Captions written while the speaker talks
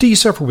Do you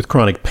suffer with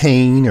chronic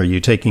pain? Are you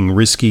taking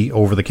risky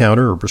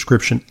over-the-counter or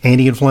prescription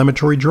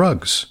anti-inflammatory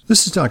drugs?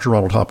 This is Dr.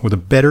 Ronald Hoffman with a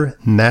better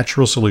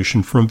natural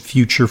solution from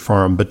Future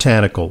Farm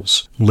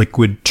Botanicals.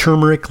 Liquid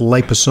Turmeric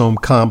Liposome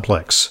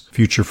Complex.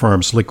 Future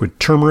Farm's liquid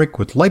turmeric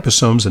with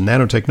liposomes and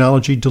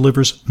nanotechnology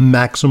delivers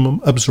maximum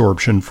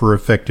absorption for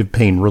effective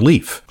pain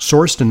relief.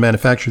 Sourced and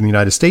manufactured in the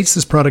United States,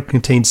 this product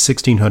contains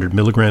 1,600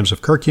 milligrams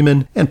of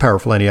curcumin and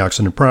powerful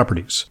antioxidant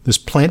properties. This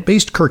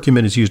plant-based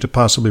curcumin is used to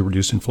possibly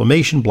reduce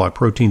inflammation, block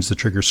proteins that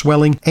trigger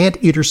swelling, and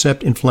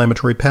intercept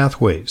inflammatory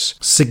pathways,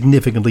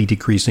 significantly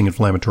decreasing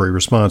inflammatory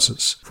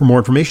responses. For more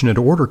information and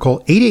to order, call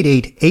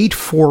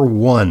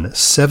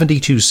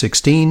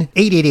 888-841-7216,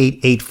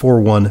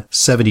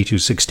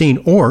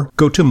 888-841-7216, or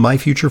go to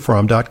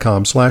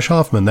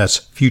myfuturefarm.com/Hoffman. That's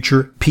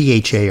future,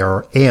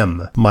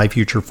 P-H-A-R-M,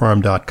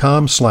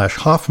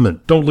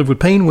 myfuturefarm.com/Hoffman. Don't live with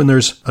pain when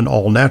there's an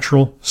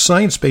all-natural,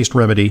 science-based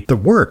remedy that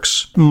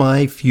works.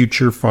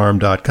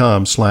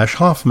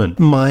 myfuturefarm.com/Hoffman,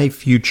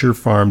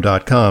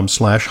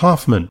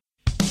 myfuturefarm.com/Hoffman.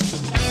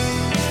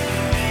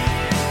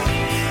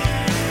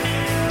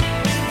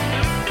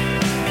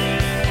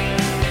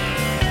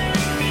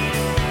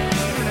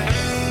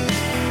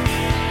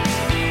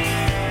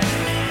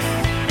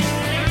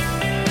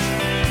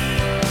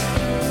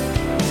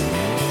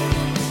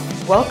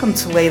 Welcome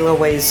to Leyla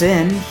Weighs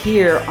In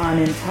here on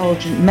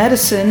Intelligent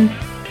Medicine.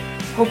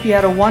 Hope you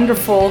had a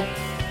wonderful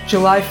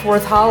July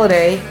 4th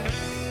holiday.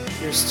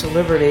 Here's to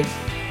Liberty.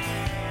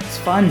 It's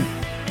fun.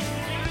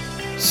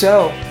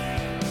 So,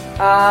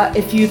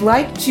 if you'd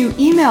like to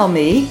email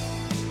me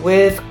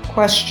with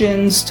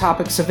questions,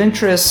 topics of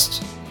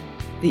interest,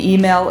 the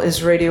email is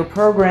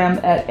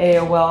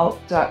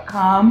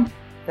radioprogram@aol.com.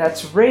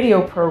 That's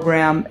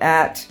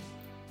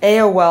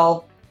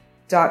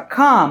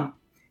radioprogram@aol.com.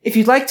 If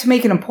you'd like to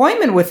make an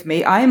appointment with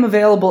me, I am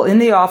available in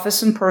the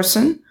office in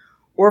person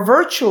or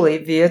virtually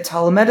via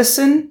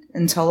telemedicine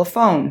and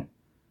telephone.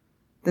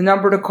 The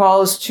number to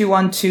call is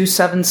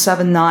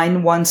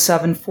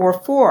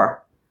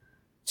 212-779-1744.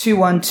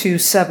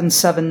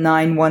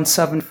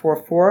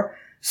 212-779-1744.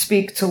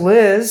 Speak to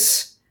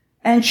Liz,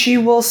 and she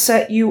will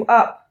set you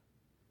up.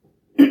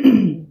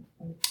 I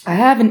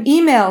have an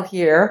email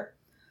here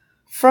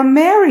from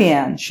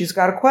Marianne. She's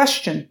got a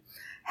question.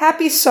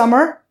 Happy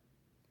summer.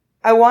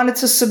 I wanted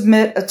to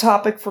submit a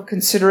topic for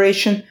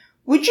consideration.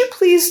 Would you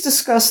please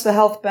discuss the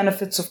health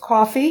benefits of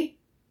coffee?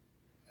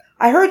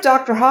 I heard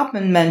Dr.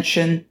 Hoffman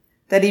mention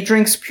that he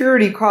drinks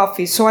Purity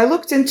coffee, so I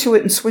looked into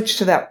it and switched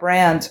to that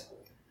brand.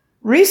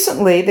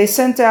 Recently, they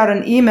sent out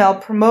an email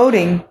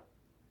promoting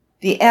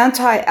the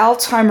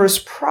anti-Alzheimer's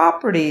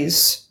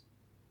properties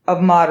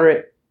of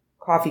moderate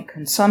coffee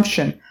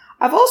consumption.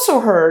 I've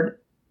also heard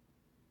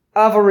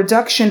of a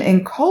reduction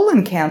in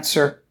colon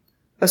cancer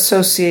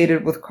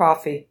associated with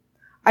coffee.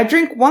 I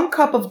drink 1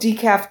 cup of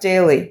decaf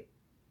daily.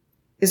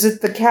 Is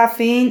that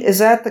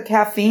the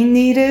caffeine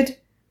needed?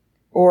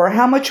 Or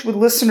how much would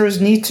listeners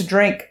need to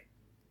drink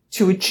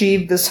to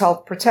achieve this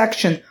health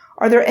protection?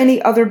 Are there any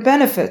other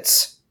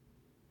benefits?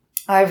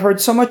 I've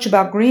heard so much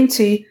about green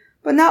tea,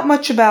 but not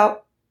much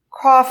about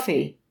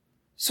coffee.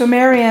 So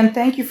Marianne,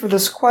 thank you for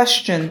this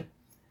question.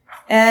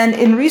 And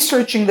in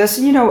researching this,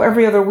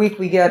 every other week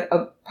we get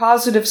a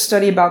positive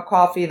study about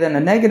coffee, then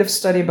a negative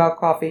study about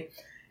coffee.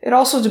 It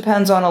also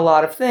depends on a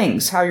lot of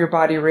things, how your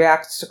body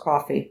reacts to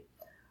coffee.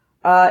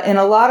 In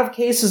a lot of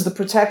cases, the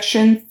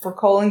protection for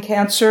colon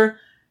cancer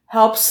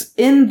helps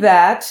in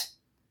that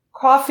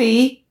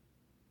coffee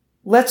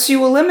lets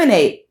you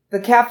eliminate the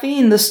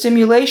caffeine. The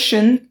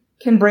stimulation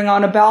can bring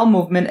on a bowel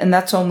movement, and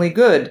that's only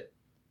good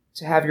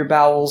to have your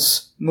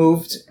bowels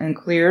moved and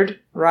cleared,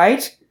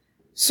 right?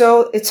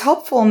 So it's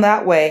helpful in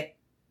that way.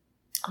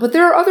 But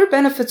there are other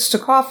benefits to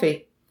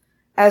coffee,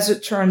 as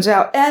it turns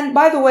out. And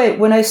by the way,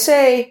 when I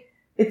say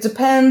it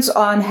depends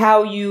on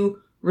how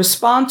you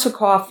respond to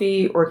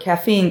coffee or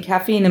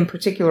caffeine in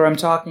particular I'm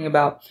talking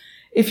about.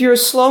 If you're a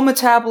slow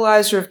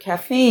metabolizer of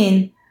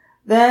caffeine,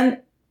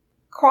 then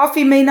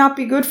coffee may not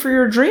be good for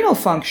your adrenal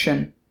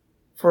function,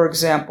 for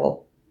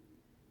example.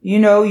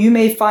 You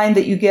may find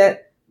that you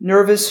get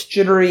nervous,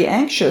 jittery,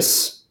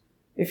 anxious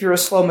if you're a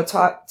slow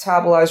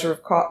metabolizer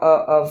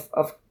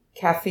of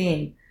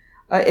caffeine.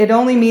 It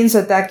only means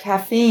that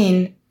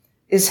caffeine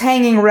is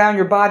hanging around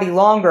your body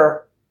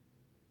longer.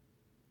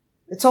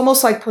 It's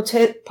almost like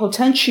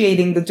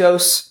potentiating the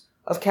dose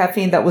of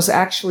caffeine that was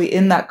actually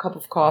in that cup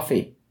of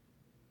coffee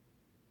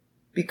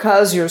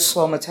because you're a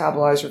slow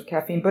metabolizer of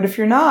caffeine. But if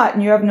you're not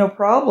and you have no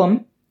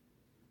problem,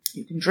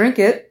 you can drink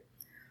it.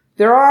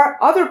 There are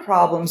other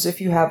problems if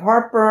you have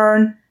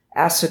heartburn,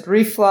 acid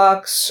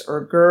reflux,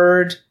 or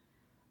GERD.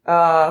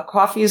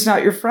 Coffee is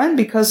not your friend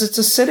because it's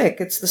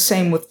acidic. It's the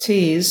same with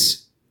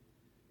teas.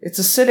 It's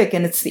acidic,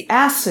 and it's the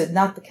acid,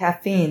 not the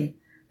caffeine,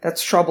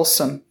 that's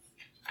troublesome.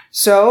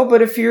 So,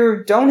 but if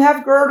you don't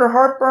have GERD or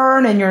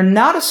heartburn and you're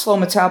not a slow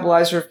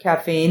metabolizer of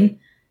caffeine,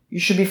 you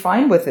should be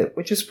fine with it,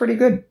 which is pretty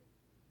good.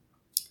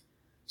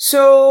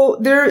 So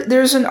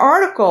there's an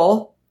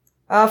article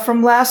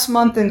from last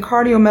month in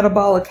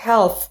Cardiometabolic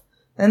Health,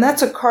 and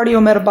that's at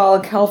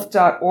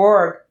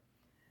cardiometabolichealth.org.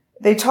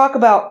 They talk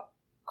about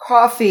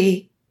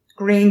coffee,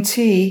 green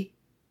tea,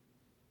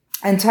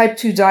 and type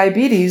 2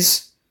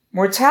 diabetes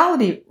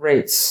mortality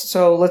rates.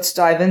 So let's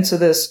dive into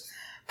this.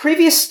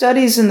 Previous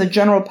studies in the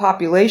general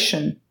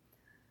population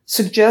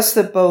suggest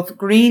that both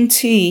green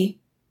tea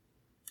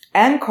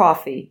and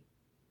coffee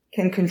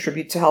can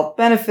contribute to health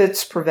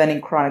benefits, preventing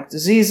chronic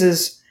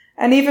diseases,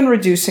 and even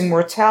reducing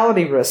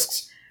mortality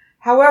risks.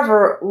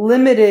 However,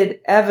 limited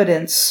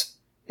evidence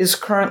is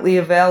currently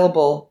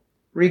available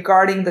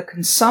regarding the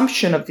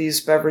consumption of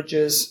these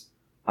beverages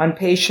on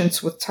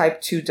patients with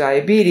type 2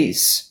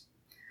 diabetes.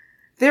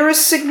 There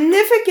is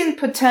significant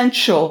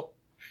potential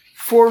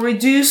for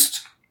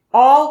reduced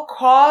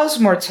all-cause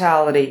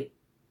mortality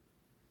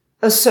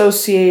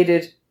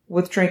associated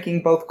with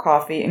drinking both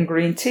coffee and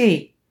green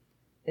tea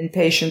in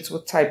patients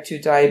with type 2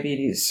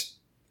 diabetes,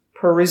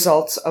 per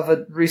results of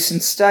a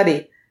recent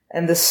study.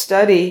 And the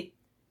study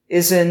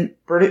is in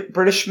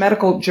British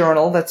Medical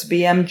Journal, that's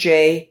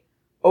BMJ,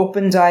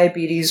 Open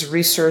Diabetes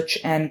Research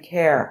and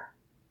Care.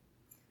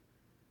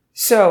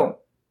 So,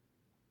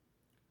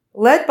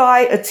 led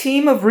by a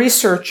team of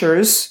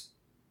researchers,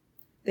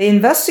 they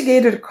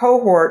investigated a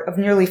cohort of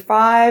nearly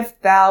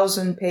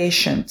 5,000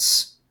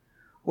 patients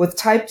with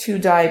type 2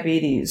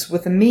 diabetes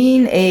with a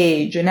mean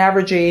age, an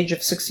average age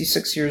of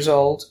 66 years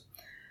old,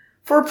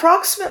 for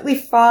approximately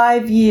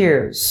 5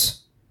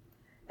 years.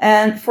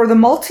 And for the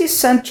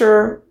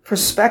multi-center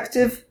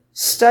prospective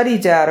study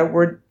data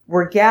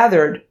were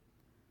gathered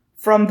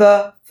from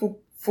the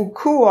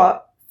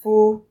Fukuoka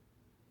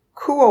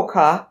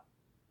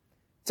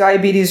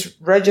Diabetes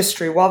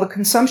Registry, while the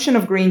consumption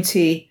of green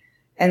tea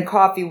and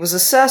coffee was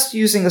assessed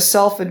using a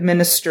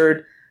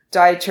self-administered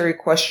dietary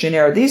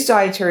questionnaire. These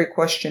dietary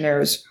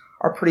questionnaires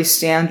are pretty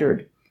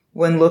standard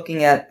when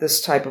looking at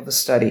this type of a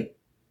study.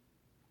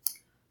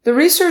 The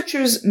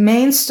researchers'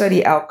 main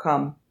study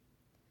outcome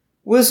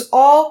was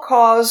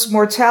all-cause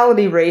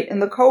mortality rate in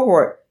the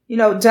cohort.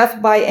 Death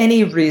by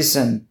any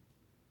reason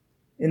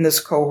in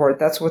this cohort.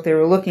 That's what they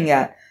were looking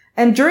at.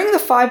 And during the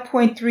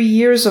 5.3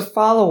 years of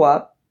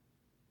follow-up,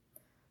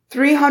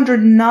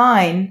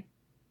 309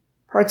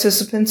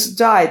 participants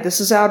died.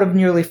 This is out of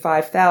nearly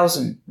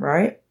 5,000,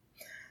 right?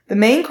 The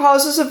main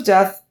causes of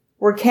death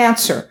were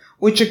cancer,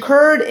 which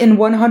occurred in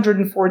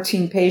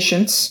 114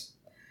 patients,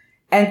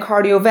 and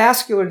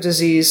cardiovascular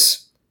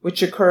disease,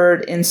 which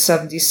occurred in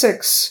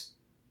 76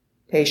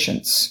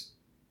 patients.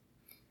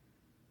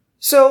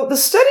 So the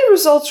study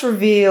results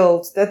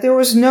revealed that there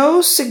was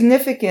no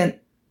significant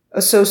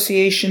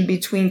association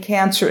between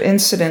cancer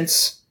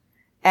incidence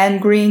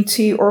and green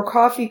tea or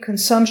coffee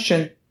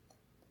consumption.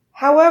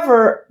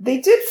 However, they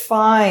did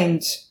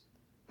find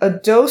a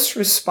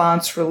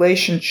dose-response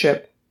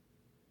relationship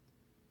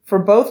for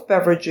both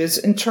beverages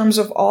in terms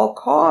of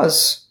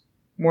all-cause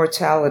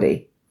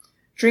mortality.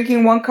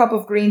 Drinking 1 cup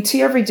of green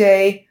tea every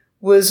day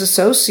was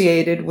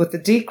associated with a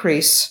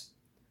decrease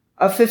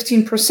of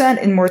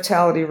 15% in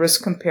mortality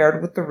risk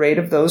compared with the rate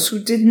of those who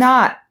did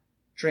not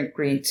drink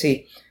green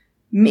tea.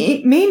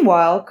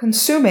 Meanwhile,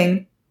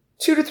 consuming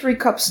 2 to 3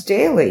 cups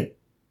daily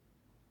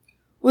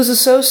was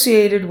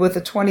associated with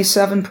a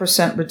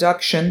 27%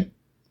 reduction,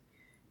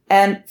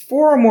 and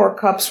 4 or more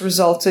cups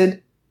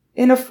resulted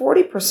in a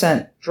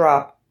 40%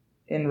 drop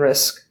in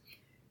risk.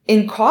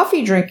 In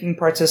coffee drinking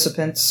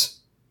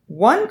participants,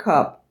 1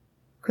 cup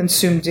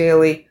consumed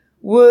daily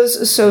was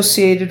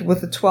associated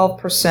with a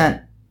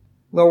 12%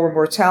 lower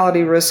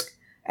mortality risk,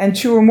 and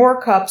 2 or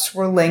more cups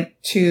were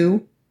linked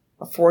to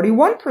a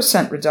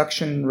 41%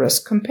 reduction in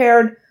risk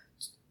compared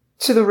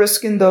to the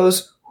risk in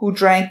those who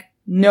drank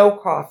no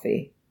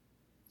coffee.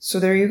 So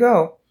there you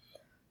go.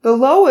 The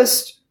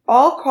lowest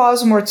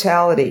all-cause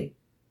mortality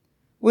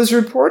was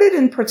reported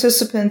in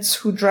participants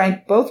who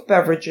drank both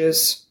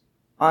beverages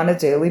on a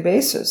daily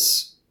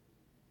basis.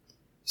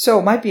 So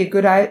it might be a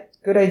good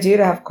idea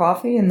to have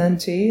coffee and then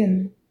tea,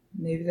 and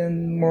maybe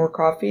then more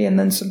coffee and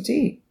then some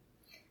tea.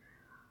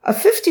 A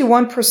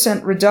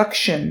 51%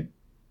 reduction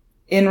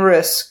in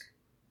risk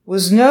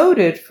was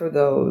noted for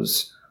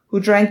those who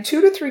drank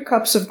 2 to 3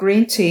 cups of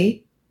green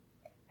tea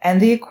and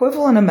the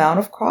equivalent amount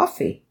of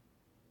coffee.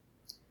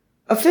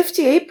 A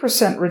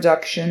 58%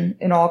 reduction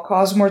in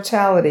all-cause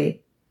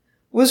mortality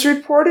was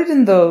reported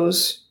in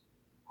those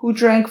who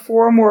drank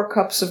 4 or more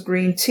cups of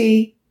green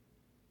tea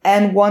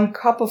and 1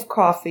 cup of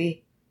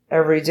coffee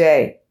every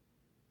day.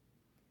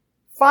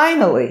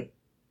 Finally,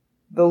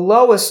 the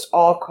lowest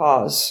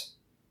all-cause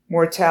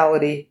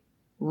mortality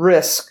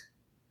risk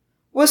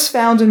was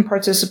found in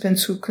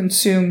participants who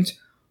consumed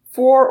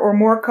 4 or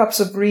more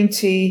cups of green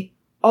tea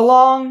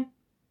along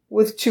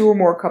with 2 or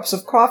more cups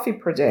of coffee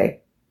per day.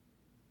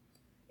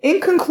 In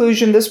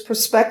conclusion, this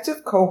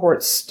prospective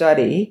cohort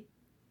study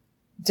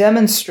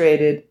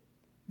demonstrated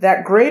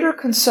that greater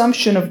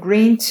consumption of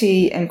green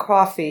tea and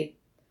coffee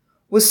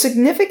was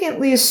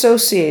significantly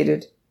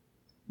associated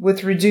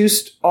with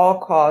reduced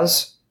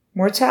all-cause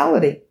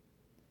mortality.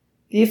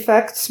 The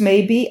effects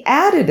may be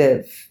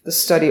additive, the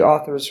study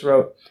authors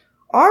wrote.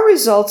 Our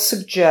results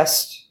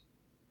suggest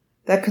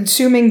that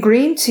consuming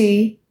green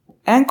tea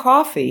and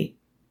coffee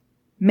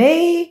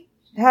may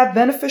have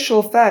beneficial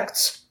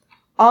effects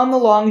on the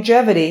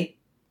longevity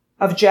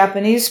of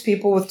Japanese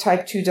people with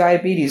type 2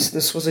 diabetes.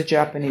 This was a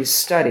Japanese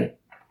study.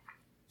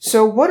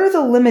 So what are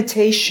the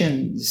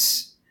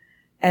limitations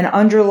and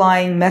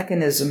underlying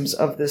mechanisms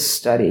of this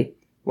study?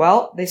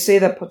 Well, they say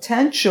that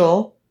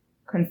potential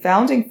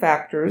confounding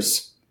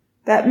factors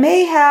that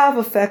may have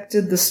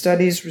affected the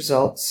study's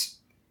results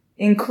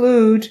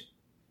included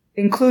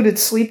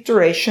sleep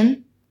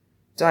duration,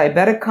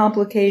 diabetic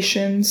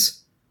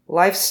complications,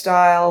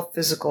 lifestyle,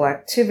 physical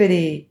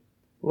activity,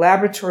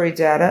 laboratory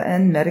data,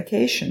 and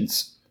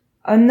medications.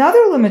 Another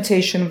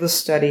limitation of the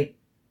study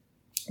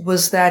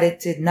was that it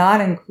did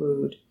not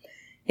include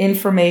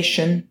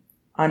information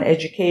on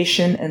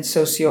education and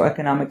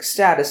socioeconomic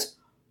status,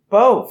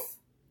 both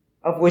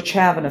of which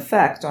have an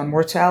effect on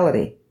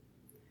mortality.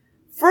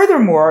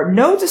 Furthermore,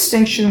 no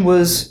distinction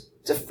was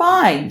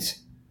defined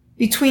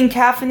between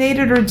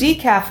caffeinated or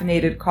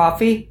decaffeinated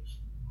coffee,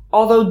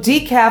 although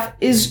decaf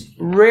is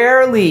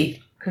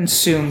rarely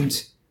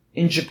consumed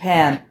in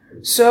Japan.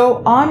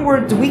 So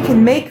onward, we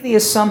can make the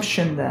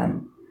assumption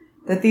then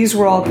that these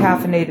were all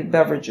caffeinated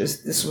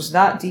beverages. This was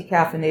not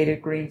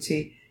decaffeinated green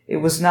tea. It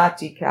was not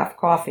decaf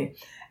coffee.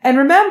 And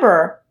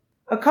remember,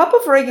 a cup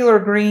of regular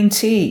green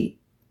tea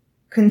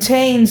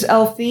contains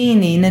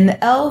L-theanine, and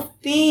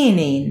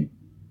L-theanine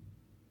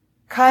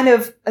kind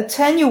of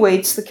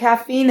attenuates the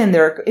caffeine in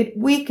there. It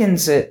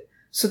weakens it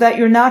so that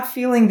you're not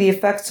feeling the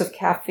effects of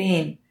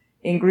caffeine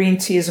in green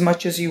tea as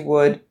much as you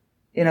would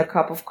in a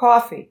cup of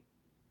coffee.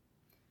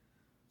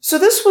 So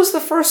this was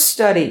the first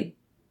study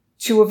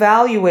to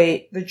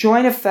evaluate the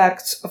joint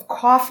effects of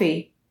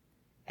coffee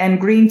and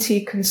green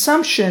tea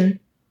consumption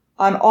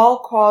on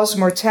all-cause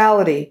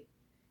mortality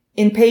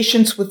in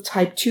patients with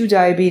type 2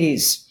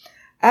 diabetes.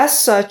 As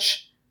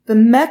such, the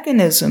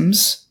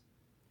mechanisms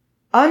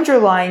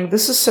underlying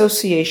this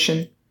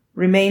association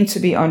remain to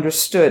be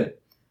understood.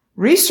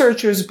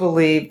 Researchers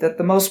believe that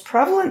the most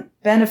prevalent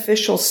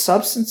beneficial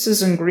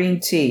substances in green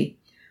tea,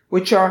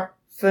 which are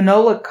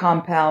phenolic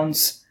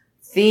compounds,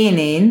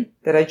 theanine,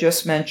 that I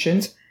just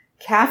mentioned,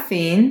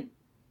 caffeine,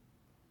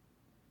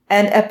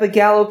 and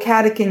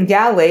epigallocatechin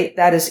gallate,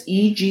 that is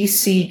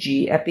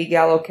EGCG,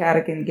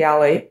 epigallocatechin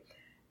gallate,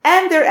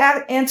 and their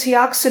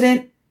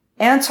antioxidant,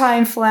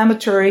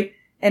 anti-inflammatory,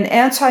 and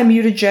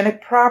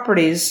anti-mutagenic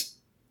properties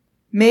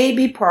may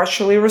be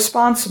partially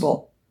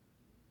responsible.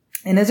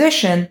 In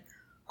addition,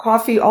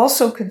 coffee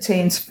also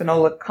contains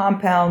phenolic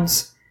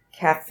compounds,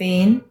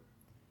 caffeine,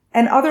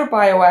 and other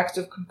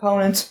bioactive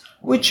components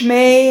which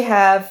may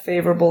have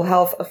favorable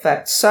health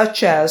effects,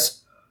 such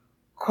as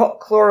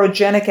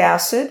chlorogenic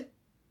acid,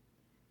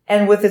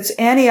 and with its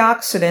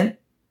antioxidant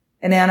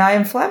and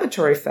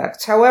anti-inflammatory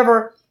effects.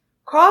 However,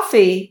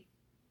 coffee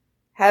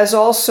has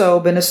also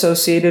been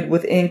associated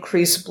with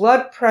increased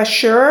blood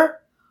pressure,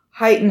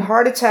 heightened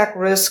heart attack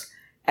risk,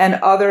 and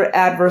other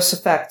adverse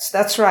effects.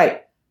 That's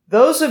right.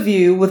 Those of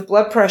you with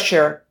blood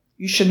pressure,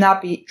 you should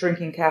not be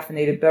drinking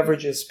caffeinated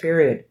beverages,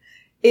 period.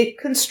 It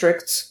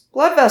constricts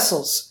blood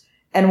vessels.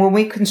 And when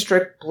we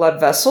constrict blood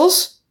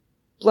vessels,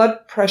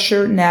 blood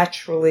pressure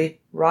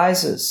naturally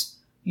rises.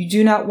 You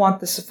do not want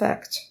this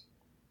effect.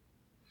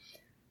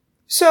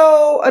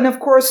 So, and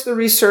of course the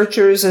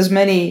researchers, as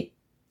many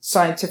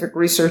scientific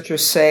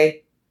researchers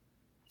say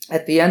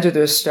at the end of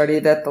their study,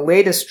 that the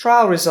latest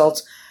trial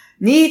results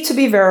need to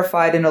be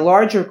verified in a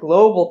larger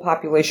global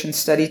population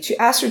study to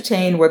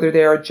ascertain whether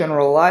they are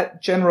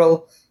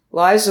generalizable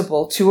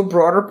to a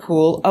broader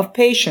pool of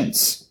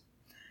patients.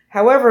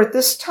 However, at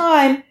this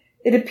time,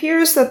 it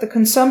appears that the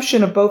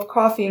consumption of both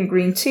coffee and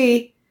green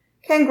tea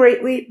can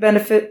greatly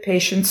benefit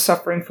patients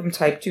suffering from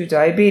type 2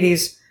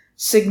 diabetes,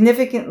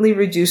 significantly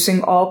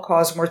reducing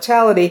all-cause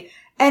mortality,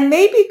 and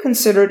may be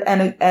considered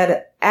an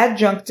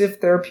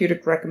adjunctive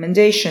therapeutic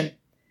recommendation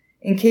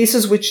in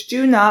cases which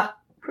do not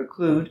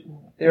preclude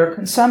their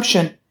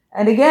consumption.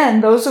 And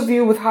again, those of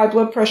you with high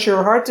blood pressure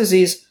or heart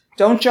disease,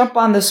 don't jump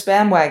on this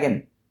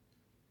bandwagon,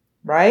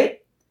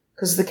 right?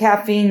 Because the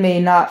caffeine may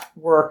not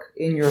work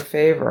in your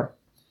favor.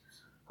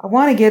 I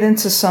want to get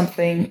into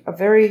something, a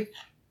very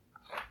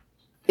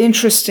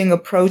interesting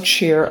approach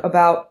here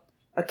about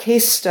a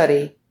case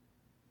study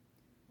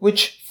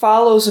which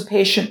follows a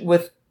patient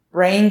with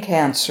brain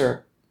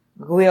cancer,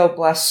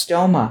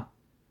 glioblastoma,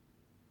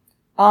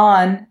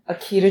 on a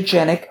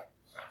ketogenic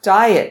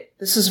diet.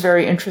 This is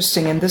very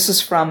interesting, and this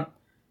is from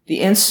the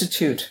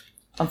Institute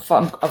of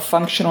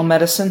Functional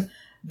Medicine.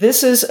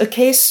 This is a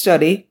case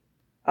study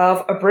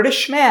of a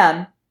British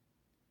man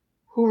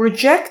who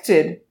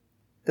rejected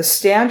the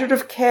standard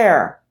of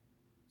care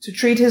to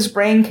treat his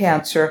brain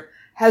cancer,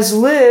 has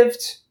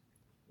lived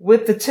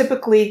with the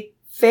typically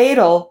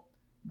fatal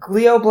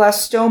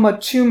glioblastoma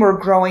tumor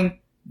growing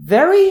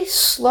very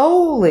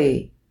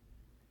slowly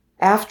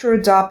after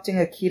adopting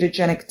a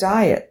ketogenic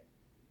diet,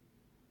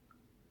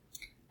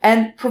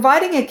 and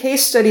providing a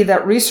case study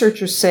that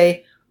researchers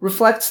say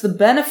reflects the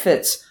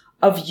benefits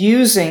of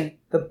using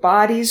the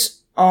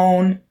body's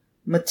own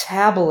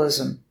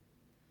metabolism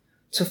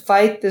to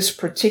fight this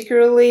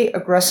particularly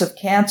aggressive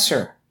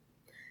cancer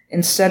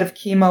instead of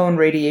chemo and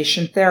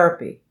radiation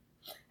therapy.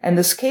 And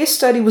this case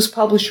study was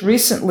published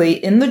recently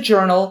in the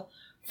journal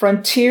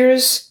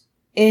Frontiers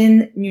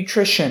in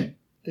Nutrition.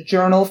 The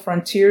journal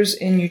Frontiers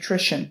in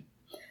Nutrition.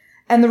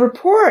 And the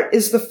report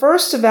is the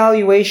first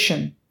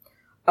evaluation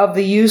of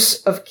the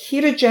use of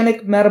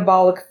ketogenic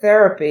metabolic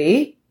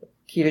therapy,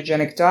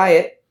 ketogenic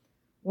diet,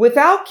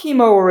 without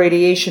chemo or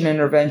radiation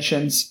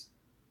interventions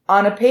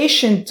on a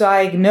patient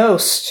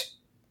diagnosed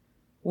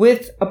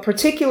with a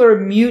particular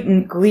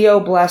mutant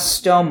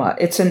glioblastoma.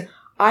 It's an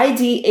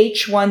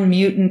IDH1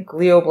 mutant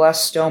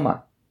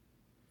glioblastoma.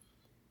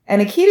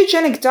 And a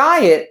ketogenic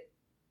diet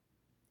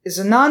is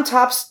a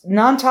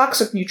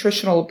non-toxic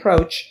nutritional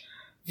approach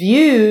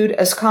viewed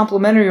as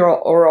complementary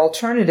or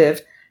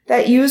alternative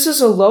that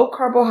uses a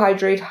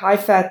low-carbohydrate,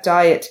 high-fat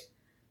diet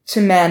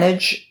to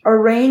manage a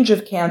range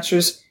of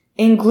cancers,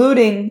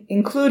 including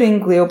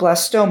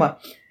glioblastoma.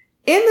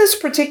 In this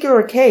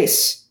particular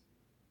case,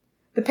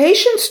 the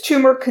patient's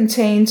tumor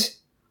contained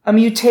a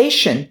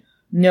mutation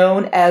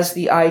known as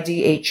the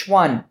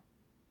IDH1.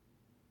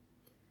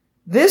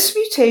 This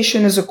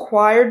mutation is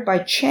acquired by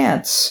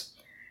chance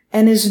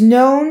and is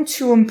known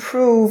to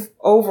improve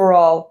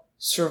overall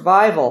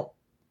survival.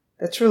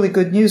 That's really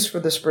good news for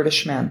this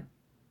British man.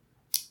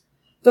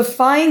 The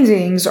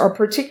findings are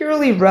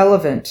particularly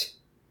relevant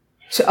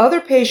to other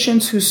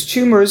patients whose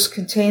tumors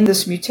contain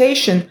this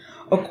mutation,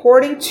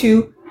 according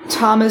to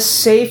Thomas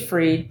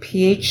Seyfried,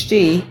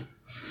 PhD,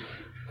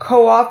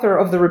 co-author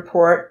of the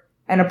report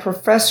and a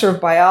professor of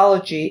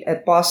biology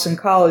at Boston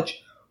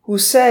College, who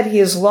said he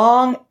has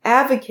long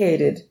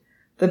advocated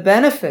the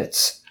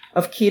benefits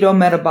of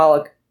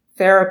keto-metabolic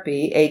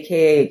therapy,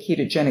 aka a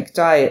ketogenic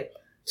diet,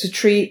 to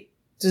treat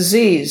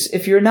disease.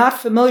 If you're not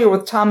familiar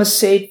with Thomas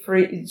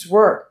Seyfried's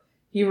work,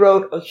 he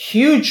wrote a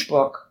huge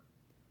book,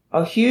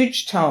 a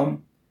huge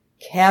tome,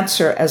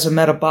 Cancer as a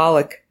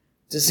Metabolic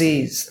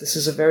Disease. This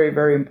is a very,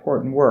 very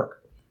important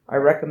work. I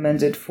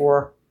recommend it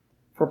for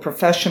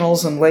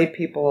professionals and lay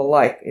people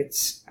alike.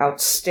 It's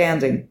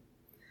outstanding.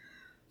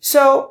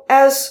 So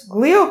as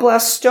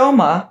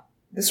glioblastoma,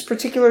 this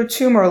particular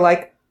tumor,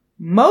 like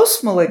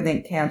most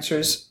malignant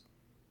cancers,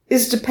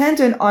 is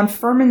dependent on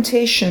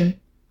fermentation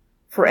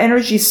for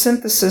energy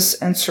synthesis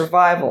and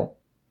survival.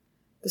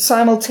 The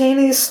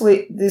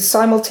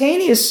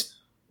simultaneous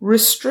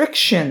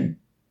restriction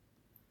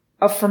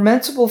of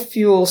fermentable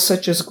fuels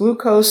such as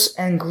glucose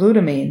and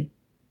glutamine,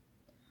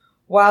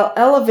 while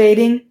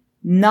elevating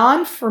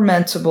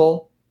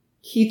non-fermentable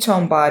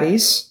ketone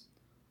bodies,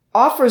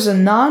 offers a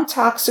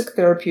non-toxic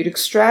therapeutic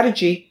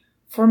strategy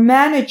for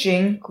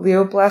managing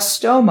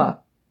glioblastoma,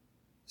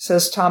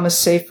 says Thomas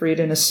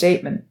Seyfried in a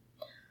statement.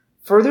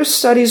 Further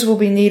studies will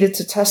be needed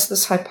to test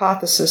this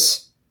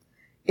hypothesis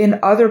in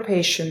other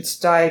patients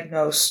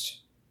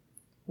diagnosed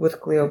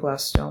with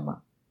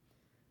glioblastoma.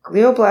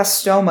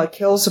 Glioblastoma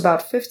kills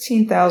about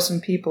 15,000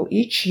 people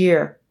each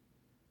year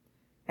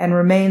and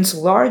remains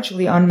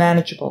largely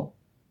unmanageable.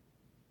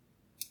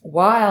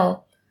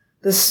 While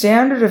the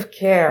standard of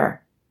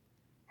care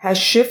has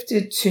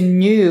shifted to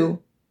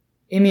new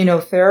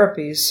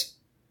immunotherapies,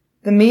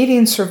 the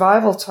median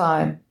survival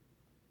time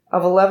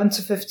of 11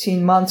 to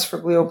 15 months for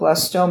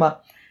glioblastoma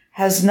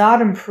has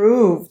not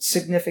improved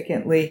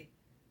significantly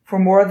for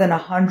more than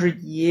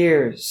 100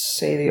 years,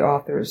 say the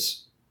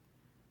authors.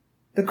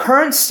 The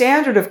current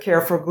standard of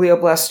care for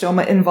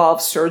glioblastoma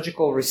involves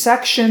surgical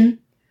resection,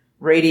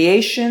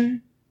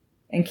 radiation,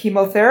 and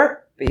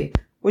chemotherapy,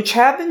 which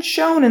have been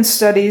shown in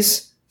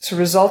studies to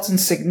result in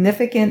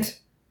significant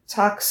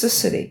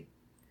toxicity.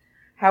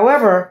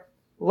 However,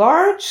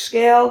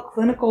 large-scale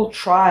clinical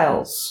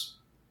trials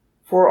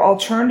for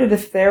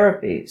alternative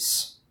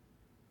therapies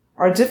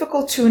are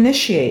difficult to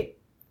initiate,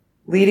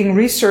 leading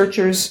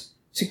researchers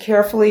to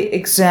carefully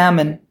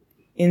examine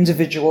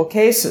individual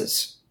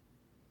cases.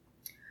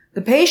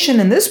 The patient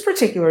in this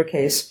particular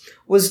case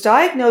was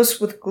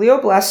diagnosed with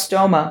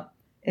glioblastoma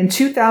in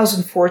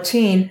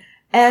 2014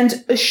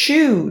 and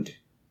eschewed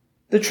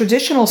the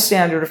traditional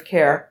standard of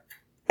care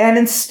and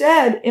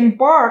instead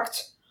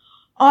embarked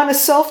on a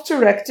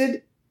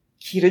self-directed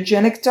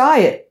ketogenic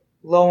diet,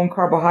 low in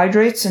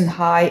carbohydrates and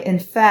high in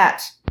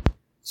fat,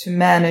 to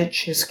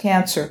manage his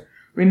cancer.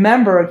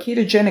 Remember, a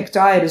ketogenic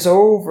diet is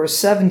over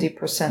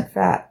 70%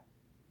 fat.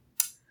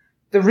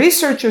 The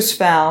researchers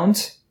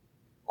found,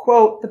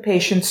 quote, the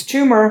patient's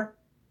tumor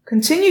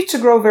continued to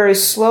grow very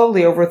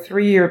slowly over a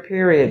 3-year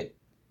period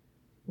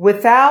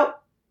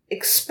without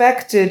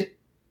expected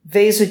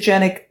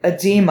vasogenic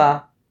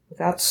edema,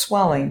 without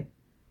swelling,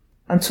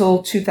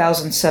 until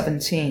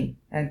 2017,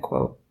 end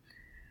quote.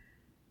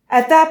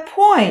 At that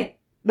point,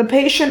 the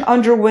patient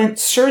underwent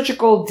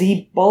surgical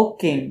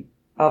debulking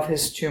of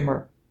his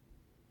tumor.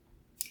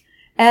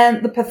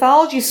 And the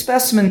pathology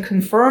specimen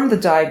confirmed the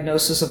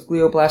diagnosis of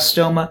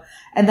glioblastoma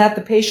and that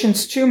the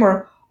patient's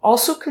tumor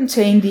also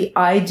contained the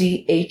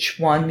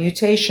IDH1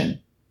 mutation.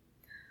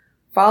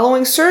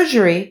 Following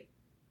surgery,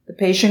 the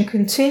patient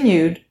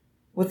continued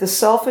with a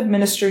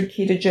self-administered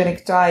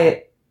ketogenic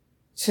diet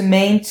to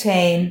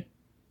maintain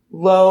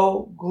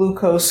low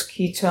glucose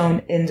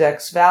ketone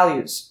index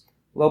values,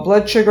 low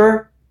blood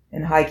sugar,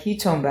 and high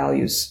ketone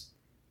values.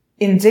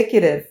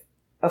 indicative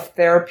of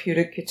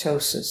therapeutic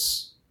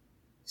ketosis.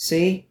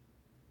 See,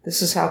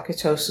 this is how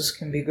ketosis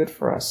can be good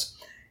for us.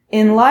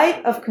 In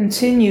light of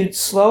continued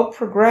slow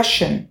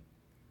progression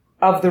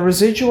of the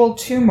residual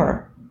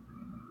tumor,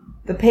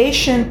 the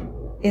patient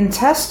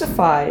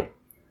intensified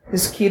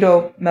his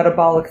keto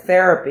metabolic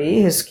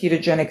therapy, his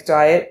ketogenic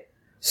diet,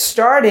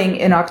 starting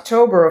in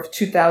October of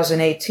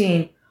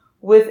 2018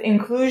 with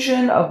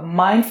inclusion of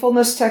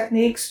mindfulness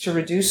techniques to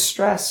reduce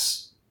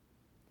stress.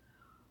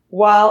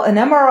 While an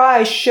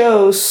MRI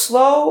shows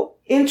slow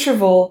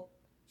interval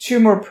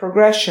tumor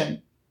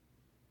progression,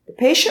 the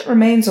patient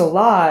remains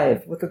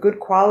alive with a good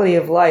quality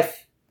of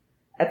life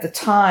at the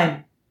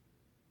time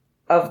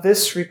of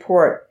this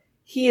report.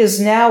 He is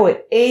now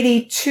at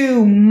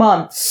 82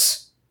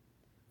 months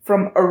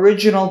from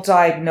original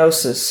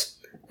diagnosis.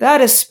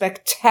 That is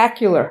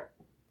spectacular.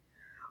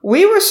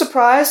 We were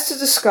surprised to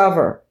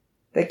discover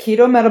that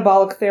keto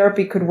metabolic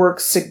therapy could work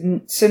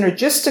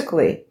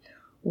synergistically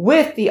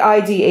with the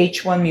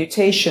IDH1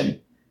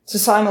 mutation to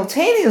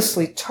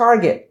simultaneously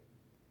target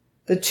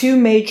the two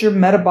major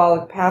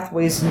metabolic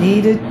pathways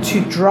needed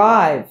to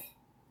drive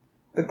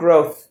the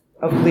growth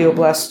of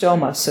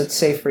glioblastoma, said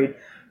Seyfried.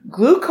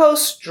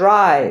 Glucose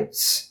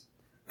drives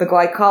the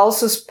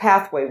glycolysis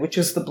pathway, which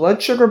is the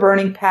blood sugar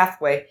burning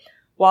pathway,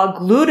 while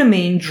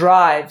glutamine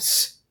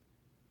drives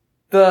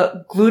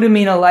the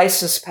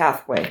glutaminolysis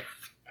pathway.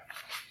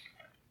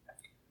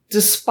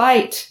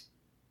 Despite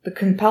the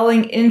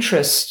compelling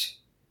interest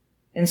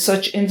in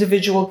such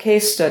individual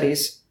case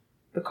studies,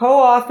 the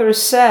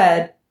co-authors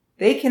said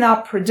they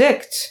cannot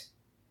predict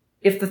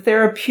if the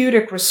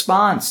therapeutic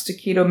response to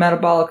keto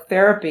metabolic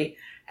therapy,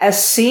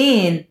 as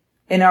seen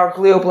in our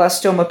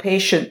glioblastoma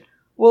patient,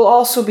 will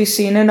also be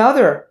seen in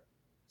other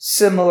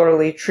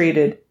similarly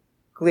treated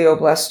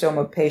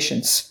glioblastoma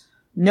patients.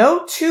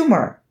 No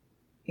tumor,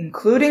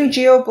 including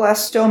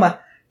glioblastoma,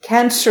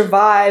 can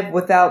survive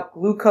without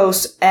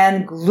glucose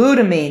and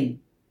glutamine,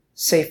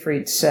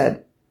 Seyfried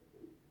said.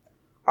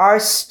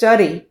 Our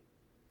study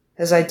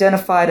has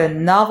identified a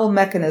novel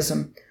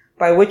mechanism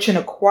by which an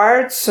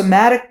acquired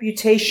somatic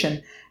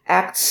mutation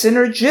acts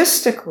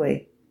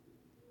synergistically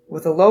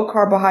with a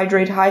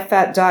low-carbohydrate,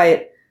 high-fat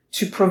diet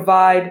to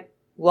provide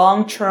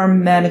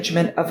long-term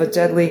management of a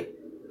deadly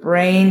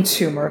brain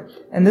tumor.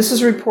 And this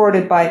is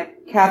reported by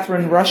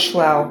Catherine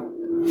Rushlow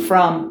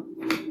from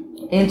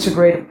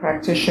Integrative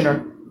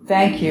Practitioner.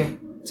 Thank you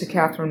to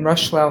Catherine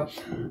Rushlow.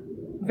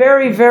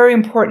 Very, very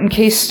important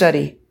case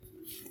study.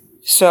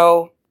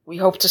 So we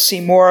hope to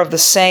see more of the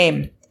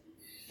same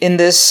in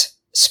this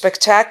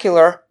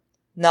spectacular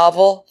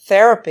novel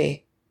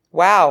therapy.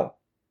 Wow.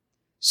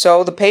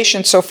 So the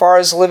patient so far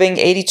is living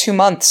 82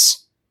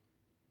 months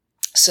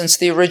since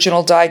the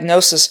original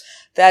diagnosis.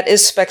 That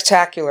is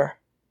spectacular.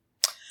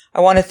 I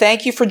want to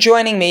thank you for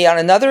joining me on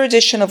another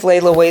edition of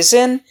Leyla Weighs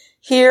In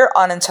here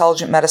on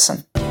Intelligent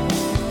Medicine.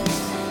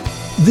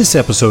 This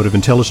episode of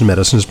Intelligent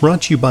Medicine is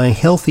brought to you by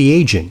Healthy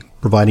Aging,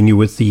 providing you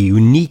with the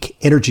unique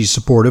energy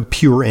support of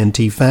Pure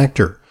NT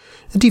Factor.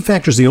 NT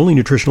Factor is the only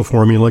nutritional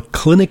formula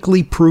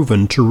clinically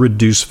proven to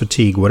reduce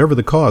fatigue, whatever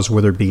the cause,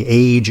 whether it be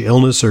age,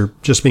 illness, or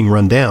just being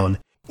run down.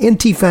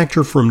 NT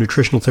Factor from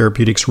Nutritional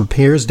Therapeutics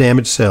repairs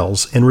damaged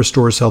cells and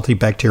restores healthy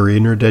bacteria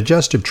in your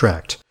digestive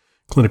tract.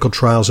 Clinical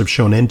trials have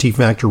shown NT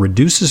Factor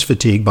reduces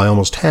fatigue by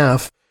almost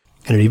half,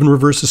 and it even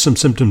reverses some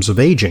symptoms of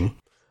aging.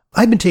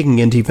 I've been taking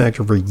NT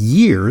Factor for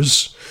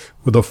years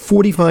with a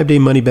 45-day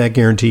money-back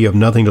guarantee of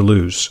nothing to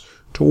lose.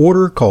 To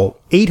order, call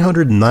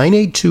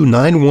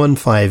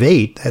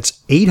 800-982-9158. That's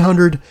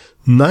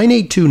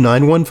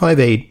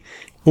 800-982-9158.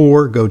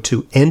 Or go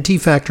to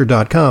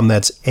ntfactor.com.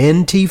 That's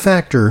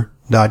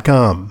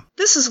ntfactor.com.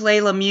 This is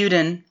Leyla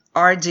Mudin,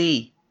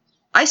 RD.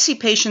 I see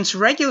patients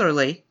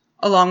regularly,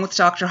 along with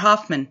Dr.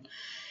 Hoffman.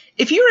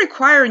 If you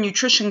require a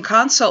nutrition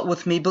consult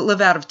with me but live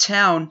out of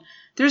town,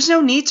 there's no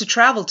need to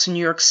travel to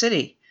New York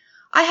City.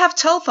 I have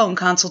telephone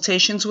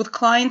consultations with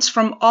clients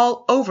from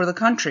all over the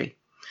country.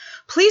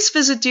 Please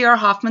visit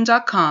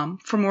drhoffman.com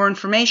for more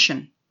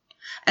information.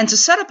 And to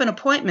set up an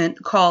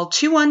appointment, call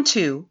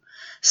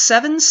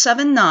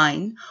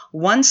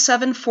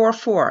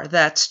 212-779-1744.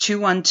 That's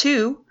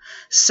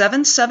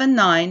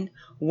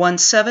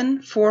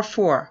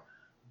 212-779-1744.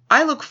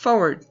 I look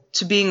forward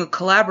to being a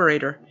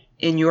collaborator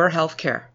in your healthcare.